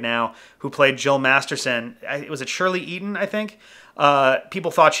escapes me right now, who played Jill Masterson, was it Shirley Eaton, I think?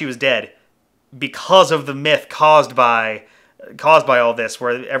 People thought she was dead because of the myth caused by all this,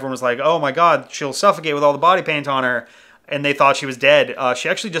 where everyone was like, oh my God, she'll suffocate with all the body paint on her. And they thought she was dead. She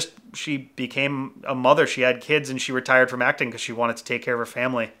actually she became a mother. She had kids and she retired from acting because she wanted to take care of her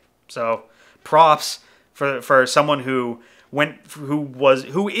family. So props for someone who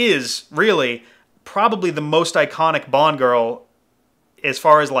is really probably the most iconic Bond girl as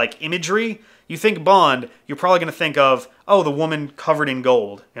far as imagery. You think Bond, you're probably going to think of, oh, the woman covered in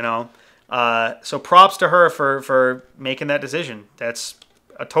gold, So props to her for making that decision. That's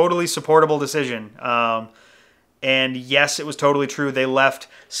a totally supportable decision. And yes, it was totally true. They left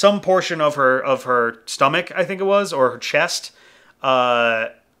some portion of her stomach, I think it was, or her chest,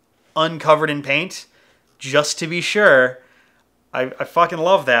 uncovered in paint, just to be sure. I fucking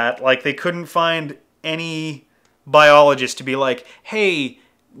love that. They couldn't find any biologist to be like, hey,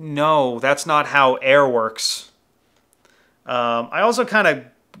 no, that's not how air works. I also kind of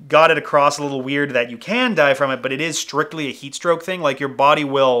got it across a little weird that you can die from it, but it is strictly a heat stroke thing. Your body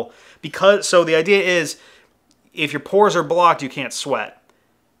will, so the idea is, if your pores are blocked, you can't sweat.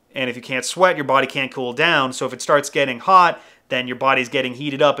 And if you can't sweat, your body can't cool down. So if it starts getting hot, then your body's getting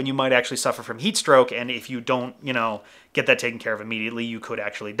heated up and you might actually suffer from heat stroke. And if you don't, get that taken care of immediately, you could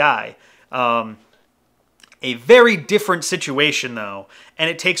actually die. A very different situation, though. And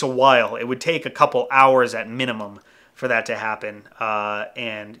it takes a while. It would take a couple hours at minimum for that to happen.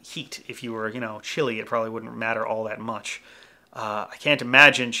 And heat, if you were, chilly, it probably wouldn't matter all that much. I can't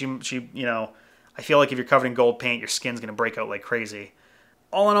imagine she I feel like if you're covered in gold paint, your skin's going to break out like crazy.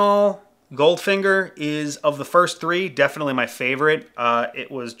 All in all, Goldfinger is, of the first 3, definitely my favorite.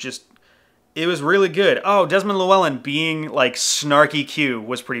 It was really good. Oh, Desmond Llewellyn being snarky Q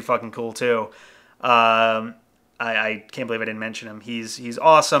was pretty fucking cool too. I can't believe I didn't mention him. He's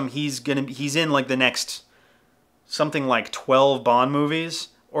awesome. He's in the next something like 12 Bond movies.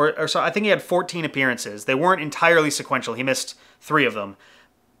 Or so I think he had 14 appearances. They weren't entirely sequential. He missed 3 of them.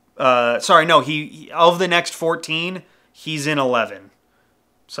 Sorry, no, he of the next 14, he's in 11.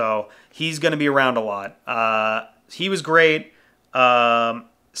 So he's going to be around a lot. He was great.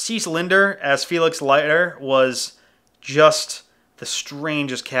 Cease Linder as Felix Leiter was just the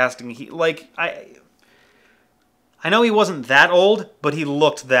strangest casting. I know he wasn't that old, but he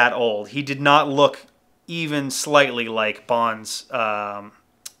looked that old. He did not look even slightly like Bond's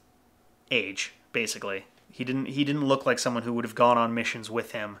age, basically. He didn't look like someone who would have gone on missions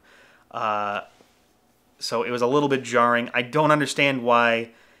with him. So it was a little bit jarring. I don't understand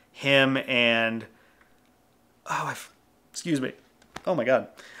why him and... excuse me. Oh my God.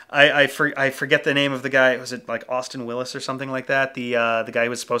 I forget the name of the guy. Was it like Austin Willis or something like that? The guy who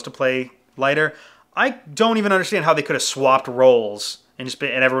was supposed to play Leiter. I don't even understand how they could have swapped roles and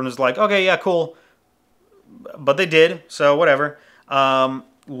and everyone was like, okay, yeah, cool, but they did, so whatever.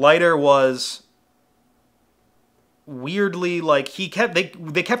 Leiter was weirdly like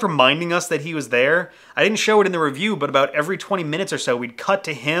they kept reminding us that he was there. I didn't show it in the review, but about every 20 minutes or so, we'd cut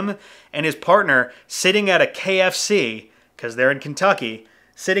to him and his partner sitting at a KFC because they're in Kentucky,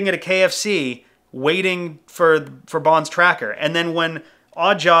 sitting at a KFC waiting for Bond's tracker. And then when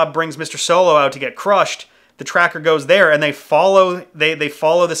Oddjob brings Mr. Solo out to get crushed, the tracker goes there, and they follow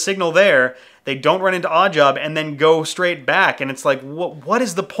the signal there. They don't run into Oddjob and then go straight back. And it's like, what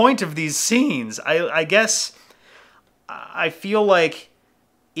is the point of these scenes? I guess I feel like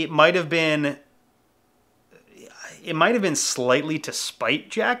it might have been slightly to spite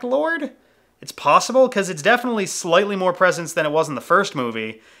Jack Lord. It's possible, because it's definitely slightly more presence than it was in the first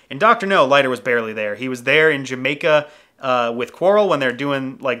movie. In Dr. No, Leiter was barely there. He was there in Jamaica with Quarrel when they're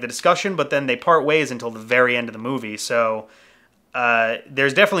doing like the discussion, but then they part ways until the very end of the movie. So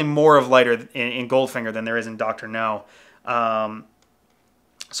there's definitely more of Leiter in Goldfinger than there is in Dr. No. Sorry,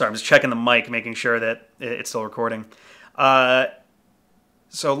 I'm just checking the mic, making sure that it's still recording.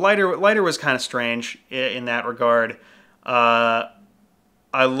 So Leiter was kind of strange in that regard.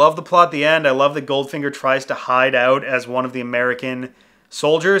 I love the plot at the end. I love that Goldfinger tries to hide out as one of the American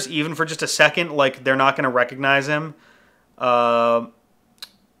soldiers, even for just a second. Like, they're not going to recognize him. I'm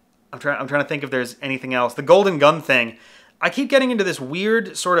trying to think if there's anything else. The Golden Gun thing. I keep getting into this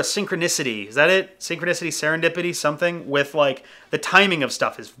weird sort of synchronicity. Is that it? Synchronicity, serendipity, something with like the timing of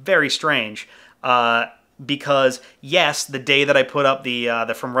stuff is very strange. Because yes, the day that I put up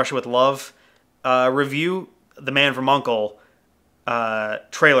the From Russia with Love review, The Man from U.N.C.L.E.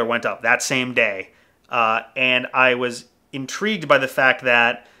 Trailer went up that same day, and I was intrigued by the fact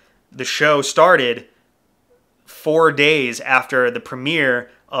that the show started 4 days after the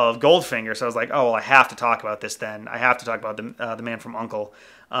premiere of Goldfinger. So I was like, oh, well, I have to talk about this then. I have to talk about the Man from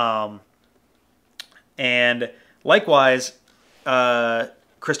U.N.C.L.E. And likewise, Sir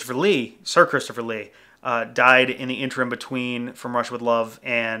Christopher Lee, died in the interim between From Russia with Love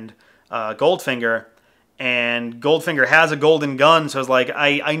and Goldfinger. And Goldfinger has a golden gun, so I was like,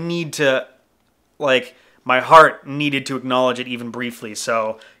 I need to, like, my heart needed to acknowledge it even briefly.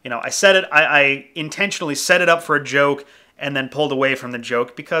 So, I intentionally set it up for a joke and then pulled away from the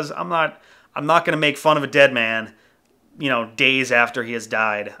joke because I'm not going to make fun of a dead man, days after he has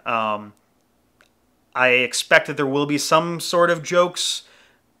died. I expect that there will be some sort of jokes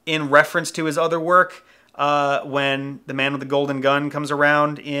in reference to his other work when The Man with the Golden Gun comes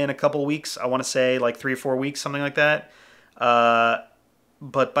around in a couple weeks. I want to say like 3 or 4 weeks, something like that.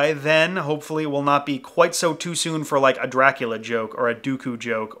 But by then, hopefully, it will not be quite so too soon for like a Dracula joke or a Dooku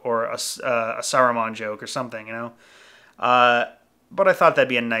joke or a Saruman joke or something, But I thought that'd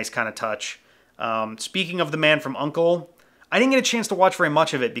be a nice kind of touch. Speaking of The Man from U.N.C.L.E., I didn't get a chance to watch very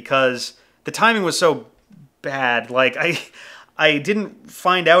much of it because the timing was so bad. Like, I didn't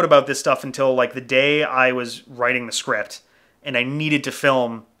find out about this stuff until like the day I was writing the script, and I needed to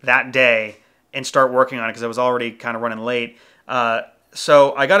film that day and start working on it because I was already kind of running late.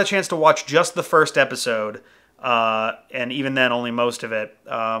 So I got a chance to watch just the first episode, and even then only most of it.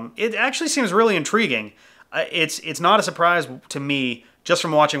 It actually seems really intriguing. It's not a surprise to me, just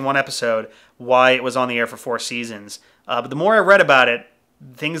from watching one episode, why it was on the air for 4 seasons. But the more I read about it,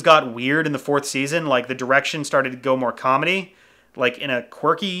 things got weird in the 4th season. Like, the direction started to go more comedy, like in a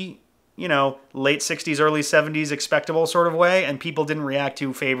quirky, late 60s, early 70s expectable sort of way, and people didn't react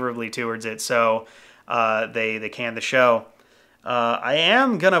too favorably towards it, so they canned the show. I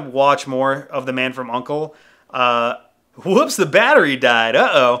am going to watch more of The Man from U.N.C.L.E. Whoops, the battery died.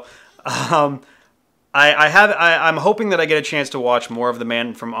 Uh-oh. I'm hoping that I get a chance to watch more of The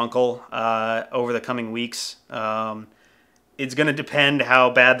Man from U.N.C.L.E. Over the coming weeks. It's going to depend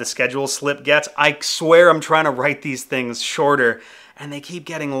how bad the schedule slip gets. I swear I'm trying to write these things shorter, and they keep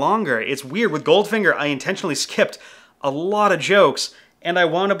getting longer. It's weird. With Goldfinger, I intentionally skipped a lot of jokes, and I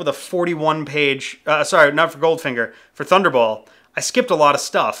wound up with a 41-page... sorry, not for Goldfinger. For Thunderball, I skipped a lot of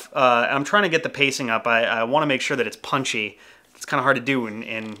stuff. I'm trying to get the pacing up. I want to make sure that it's punchy. It's kind of hard to do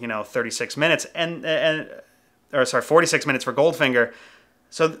in 36 minutes. Or 46 minutes for Goldfinger.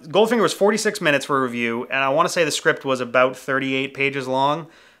 So Goldfinger was 46 minutes for a review, and I want to say the script was about 38 pages long.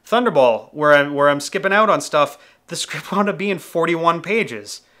 Thunderball, where I'm skipping out on stuff, the script wound up being 41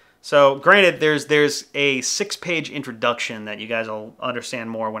 pages. So granted, there's a 6-page introduction that you guys will understand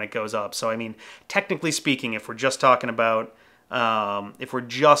more when it goes up. So I mean, technically speaking, if we're just talking about, and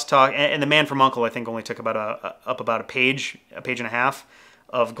The Man from U.N.C.L.E., I think only took about a page and a half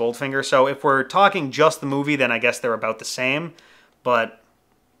of Goldfinger. So if we're talking just the movie, then I guess they're about the same. But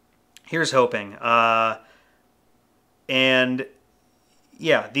here's hoping. And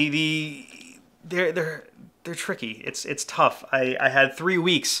yeah, they're tricky. It's tough. I had 3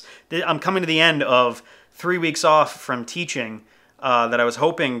 weeks. I'm coming to the end of 3 weeks off from teaching that I was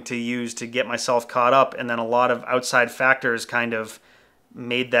hoping to use to get myself caught up, and then a lot of outside factors kind of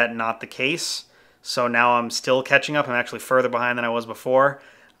made that not the case. So now I'm still catching up. I'm actually further behind than I was before.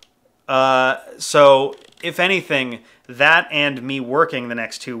 So if anything, that and me working the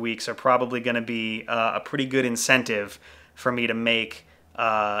next 2 weeks are probably going to be a pretty good incentive for me to make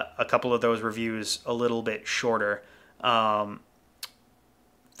a couple of those reviews a little bit shorter.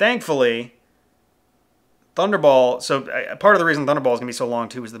 Thankfully, Thunderball, so part of the reason Thunderball is going to be so long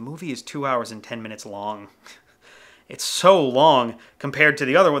too is the movie is 2 hours and 10 minutes long. It's so long compared to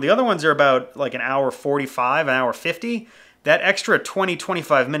the other one. The other ones are about like an hour 45, an hour 50. That extra 20,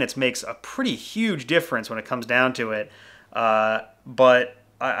 25 minutes makes a pretty huge difference when it comes down to it. But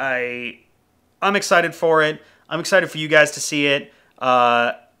I'm excited for it. I'm excited for you guys to see it.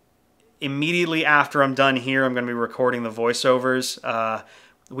 Immediately after I'm done here, I'm going to be recording the voiceovers.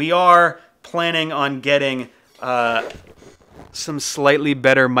 We are planning on getting some slightly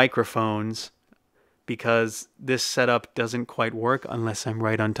better microphones, because this setup doesn't quite work unless I'm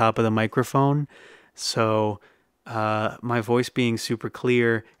right on top of the microphone. So my voice being super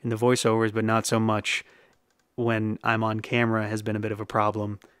clear in the voiceovers, but not so much when I'm on camera, has been a bit of a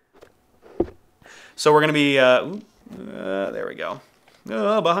problem. So we're going to be, there we go.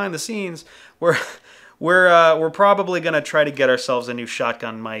 Behind the scenes, we're probably going to try to get ourselves a new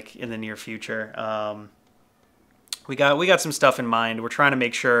shotgun mic in the near future. We got some stuff in mind. We're trying to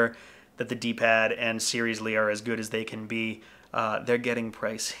make sure that the D-pad and Seriously are as good as they can be. They're getting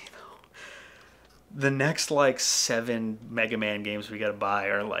pricey, though. The next, like, 7 Mega Man games we gotta buy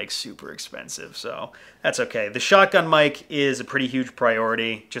are, like, super expensive, so that's okay. The shotgun mic is a pretty huge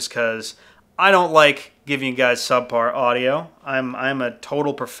priority, just because I don't like giving you guys subpar audio. I'm a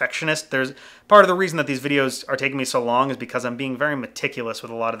total perfectionist. There's part of the reason that these videos are taking me so long is because I'm being very meticulous with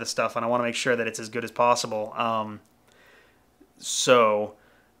a lot of this stuff, and I want to make sure that it's as good as possible. So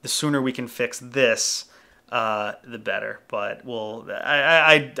the sooner we can fix this, the better. But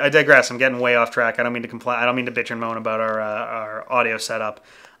I digress. I'm getting way off track. I don't mean to complain. I don't mean to bitch and moan about our audio setup.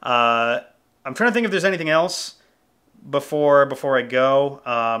 I'm trying to think if there's anything else before I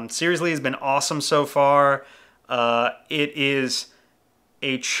go. Seriously has been awesome so far. It is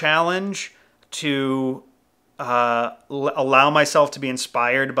a challenge to allow myself to be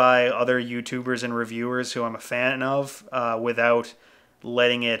inspired by other YouTubers and reviewers who I'm a fan of without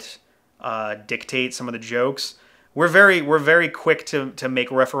letting it dictate some of the jokes. We're very quick to make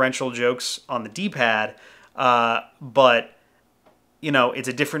referential jokes on the D-pad, but you know, it's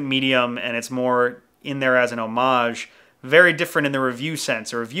a different medium and it's more in there as an homage. Very different in the review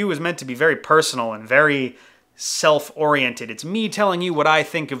sense. A review is meant to be very personal and very self-oriented. It's me telling you what I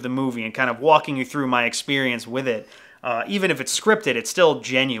think of the movie and kind of walking you through my experience with it. Even if it's scripted, it's still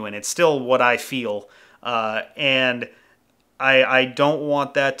genuine. It's still what I feel. And I don't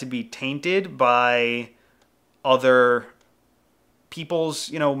want that to be tainted by other people's,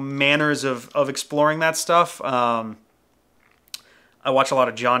 you know, manners of exploring that stuff. I watch a lot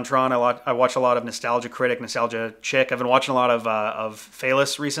of JonTron. I watch a lot of Nostalgia Critic, Nostalgia Chick. I've been watching a lot of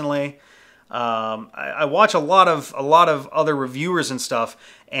Phalis recently. I watch a lot of other reviewers and stuff,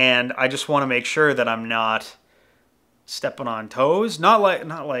 and I just want to make sure that I'm not stepping on toes. Not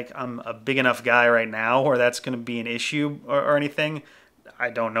like I'm a big enough guy right now, or that's going to be an issue or anything. I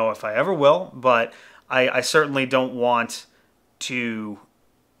don't know if I ever will, but I certainly don't want to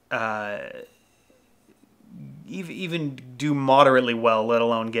even do moderately well, let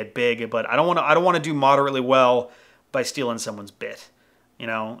alone get big. But I don't want to do moderately well by stealing someone's bit. You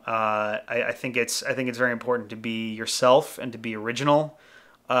know, I think it's very important to be yourself and to be original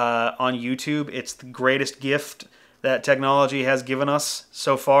on YouTube. It's the greatest gift that technology has given us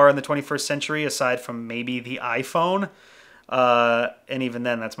so far in the 21st century, aside from maybe the iPhone. And even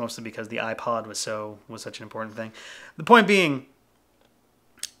then, that's mostly because the iPod was such an important thing. The point being,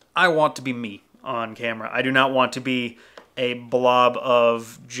 I want to be me on camera. I do not want to be a blob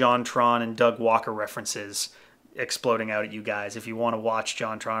of JonTron and Doug Walker references exploding out at you guys. If you want to watch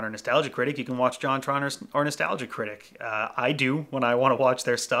JonTron or Nostalgia Critic, you can watch JonTron or Nostalgia Critic. I do when I want to watch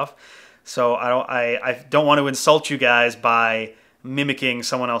their stuff. So I don't want to insult you guys by mimicking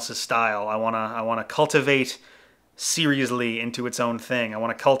someone else's style. I want to cultivate Seriously into its own thing. I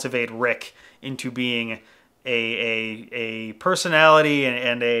want to cultivate Rick into being a personality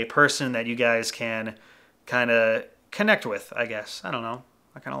and a person that you guys can kind of connect with, I guess. I don't know.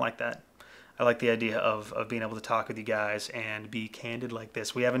 I kind of like that. I like the idea of being able to talk with you guys and be candid like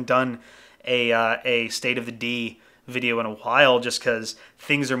this. We haven't done a State of the D video in a while just because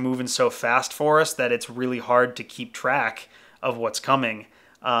things are moving so fast for us that it's really hard to keep track of what's coming.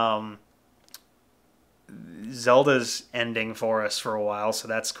 Zelda's ending for us for a while, so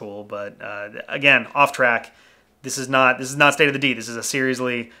that's cool. But again, off track. This is not State of the D. This is a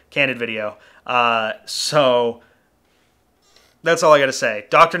seriously candid video. So that's all I got to say.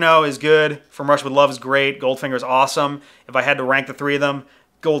 Dr. No is good. From Russia with Love is great. Goldfinger is awesome. If I had to rank the three of them,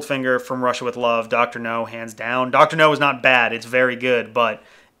 Goldfinger, From Russia with Love, Dr. No, hands down. Dr. No is not bad. It's very good, but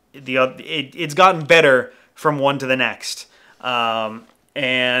it's gotten better from one to the next.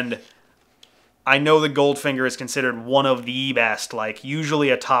 And I know that Goldfinger is considered one of the best, like usually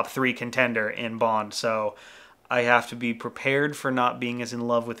a top 3 contender in Bond. So I have to be prepared for not being as in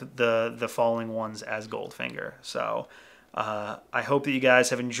love with the following ones as Goldfinger. So I hope that you guys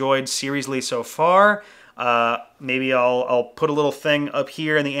have enjoyed Seriously so far. Maybe I'll put a little thing up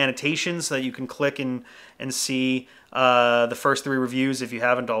here in the annotations so that you can click and see the first 3 reviews if you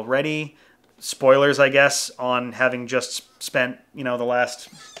haven't already. Spoilers, I guess, on having just spent, the last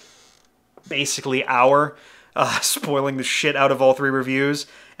basically hour spoiling the shit out of all 3 reviews,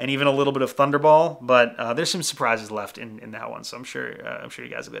 and even a little bit of Thunderball. But there's some surprises left in that one, so I'm sure you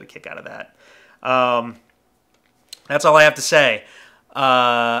guys will get a kick out of that. That's all I have to say.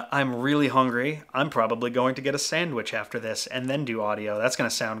 I'm really hungry. I'm probably going to get a sandwich after this and then do audio. That's going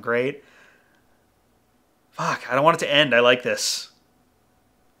to sound great. Fuck, I don't want it to end. I like this.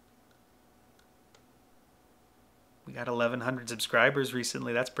 We got 1,100 subscribers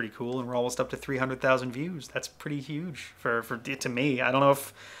recently. That's pretty cool, and we're almost up to 300,000 views. That's pretty huge to me. I don't know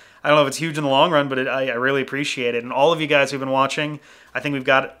if it's huge in the long run, but I really appreciate it. And all of you guys who've been watching, I think we've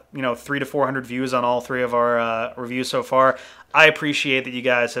got 300 to 400 views on all 3 of our reviews so far. I appreciate that you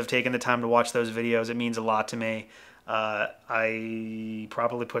guys have taken the time to watch those videos. It means a lot to me. I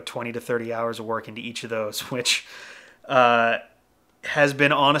probably put 20 to 30 hours of work into each of those, which has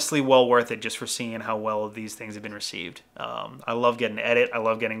been honestly well worth it just for seeing how well these things have been received. I love getting to edit. I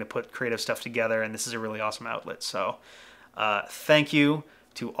love getting to put creative stuff together, and this is a really awesome outlet. So thank you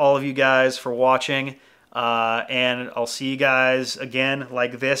to all of you guys for watching, and I'll see you guys again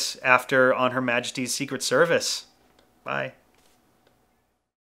like this after On Her Majesty's Secret Service. Bye.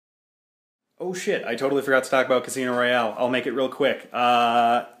 Oh shit, I totally forgot to talk about Casino Royale. I'll make it real quick.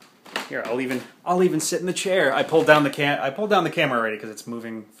 Here, I'll even sit in the chair. I pulled down the camera already because it's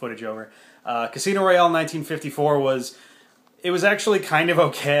moving footage over. Casino Royale 1954 was actually kind of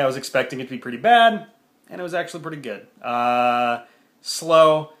okay. I was expecting it to be pretty bad, and it was actually pretty good.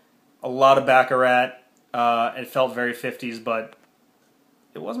 Slow, a lot of Baccarat. It felt very 50s, but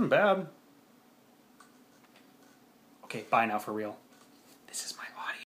it wasn't bad. Okay, bye now for real. This is my